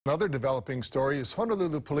Another developing story is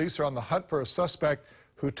Honolulu police are on the hunt for a suspect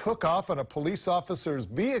who took off in a police officer's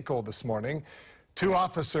vehicle this morning. Two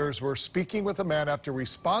officers were speaking with a man after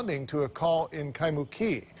responding to a call in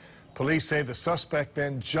Kaimuki. Police say the suspect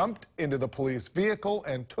then jumped into the police vehicle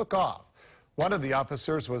and took off. One of the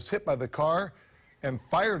officers was hit by the car and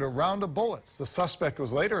fired a round of bullets. The suspect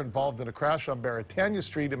was later involved in a crash on Beretania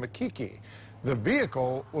Street in Makiki. The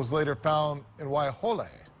vehicle was later found in Waiahole.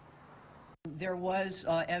 There was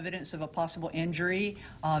evidence of a possible injury,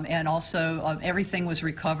 and also everything was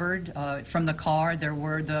recovered from the car. There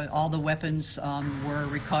were all the weapons were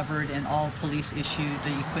recovered, and all police-issued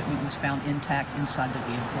equipment was found intact inside the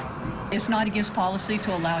vehicle. It's not against policy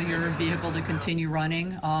to allow your vehicle to continue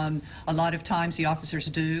running. A lot of times the officers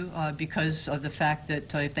do because of the fact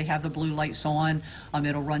that if they have the blue lights on,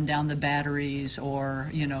 it'll run down the batteries,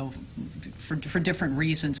 or for different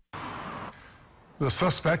reasons. The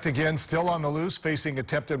suspect, again, still on the loose, facing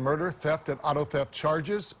attempted murder, theft, and auto theft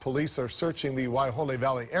charges. Police are searching the Waiahole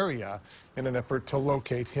Valley area in an effort to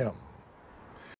locate him.